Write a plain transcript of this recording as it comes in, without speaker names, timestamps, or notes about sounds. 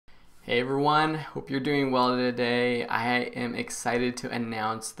Hey everyone, hope you're doing well today. I am excited to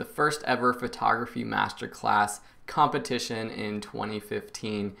announce the first ever Photography Masterclass competition in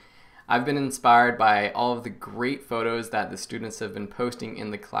 2015. I've been inspired by all of the great photos that the students have been posting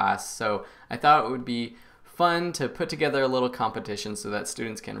in the class, so I thought it would be fun to put together a little competition so that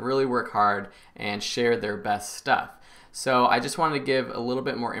students can really work hard and share their best stuff. So I just wanted to give a little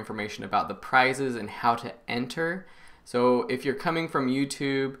bit more information about the prizes and how to enter. So if you're coming from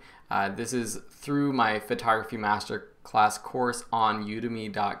YouTube, this is through my Photography Masterclass course on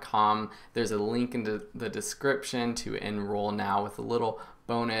udemy.com. There's a link in the description to enroll now with a little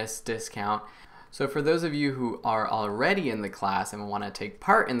bonus discount. So for those of you who are already in the class and want to take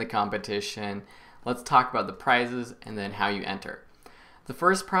part in the competition, let's talk about the prizes and then how you enter. The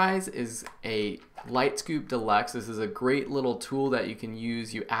first prize is a Lightscoop Deluxe. This is a great little tool that you can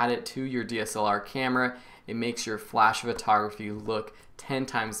use. You add it to your DSLR camera. It makes your flash photography look 10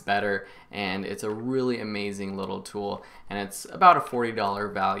 times better, and it's a really amazing little tool, and it's about a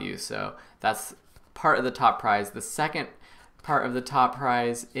 $40 value, so that's part of the top prize. The second part of the top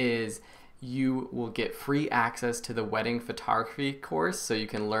prize is you will get free access to the wedding photography course, so you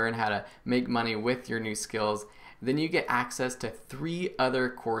can learn how to make money with your new skills. Then you get access to 3 other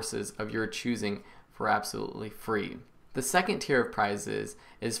courses of your choosing for absolutely free. The second tier of prizes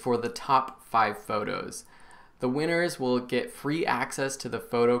is for the top 5 photos. The winners will get free access to the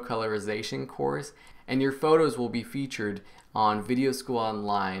Photo Colorization course, and your photos will be featured on Video School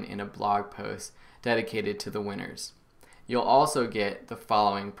Online in a blog post dedicated to the winners. You'll also get the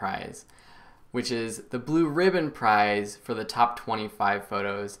following prize, which is the Blue Ribbon Prize for the top 25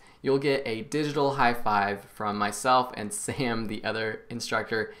 photos. You'll get a digital high five from myself and Sam, the other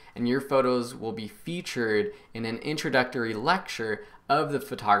instructor, and your photos will be featured in an introductory lecture of the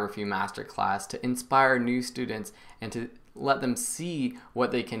Photography Masterclass to inspire new students and to let them see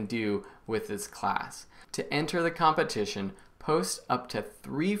what they can do with this class. To enter the competition, post up to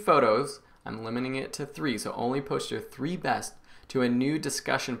 3 photos. I'm limiting it to 3, so only post your 3 best to a new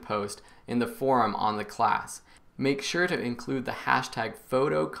discussion post in the forum on the class. Make sure to include the hashtag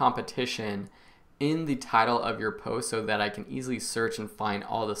photo competition in the title of your post so that I can easily search and find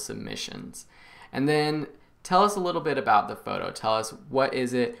all the submissions. And then tell us a little bit about the photo. Tell us, what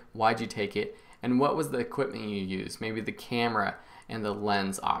is it, why'd you take it, and what was the equipment you used, maybe the camera and the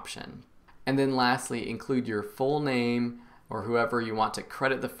lens option. And then lastly, include your full name or whoever you want to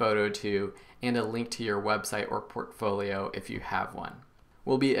credit the photo to, and a link to your website or portfolio if you have one.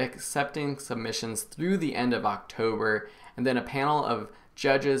 We'll be accepting submissions through the end of October, and then a panel of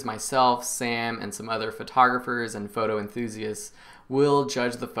judges, myself, Sam, and some other photographers and photo enthusiasts will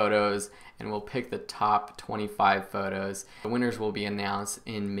judge the photos, and we'll pick the top 25 photos. The winners will be announced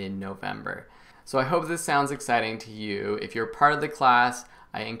in mid-November. So I hope this sounds exciting to you. If you're part of the class,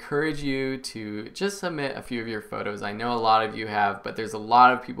 I encourage you to just submit a few of your photos. I know a lot of you have, but there's a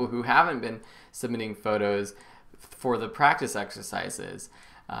lot of people who haven't been submitting photos for the practice exercises.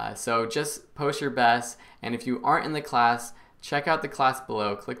 So just post your best, and if you aren't in the class, check out the class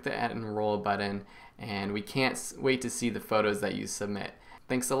below, click the enroll button, and we can't wait to see the photos that you submit.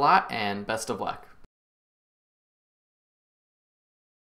 Thanks a lot, and best of luck.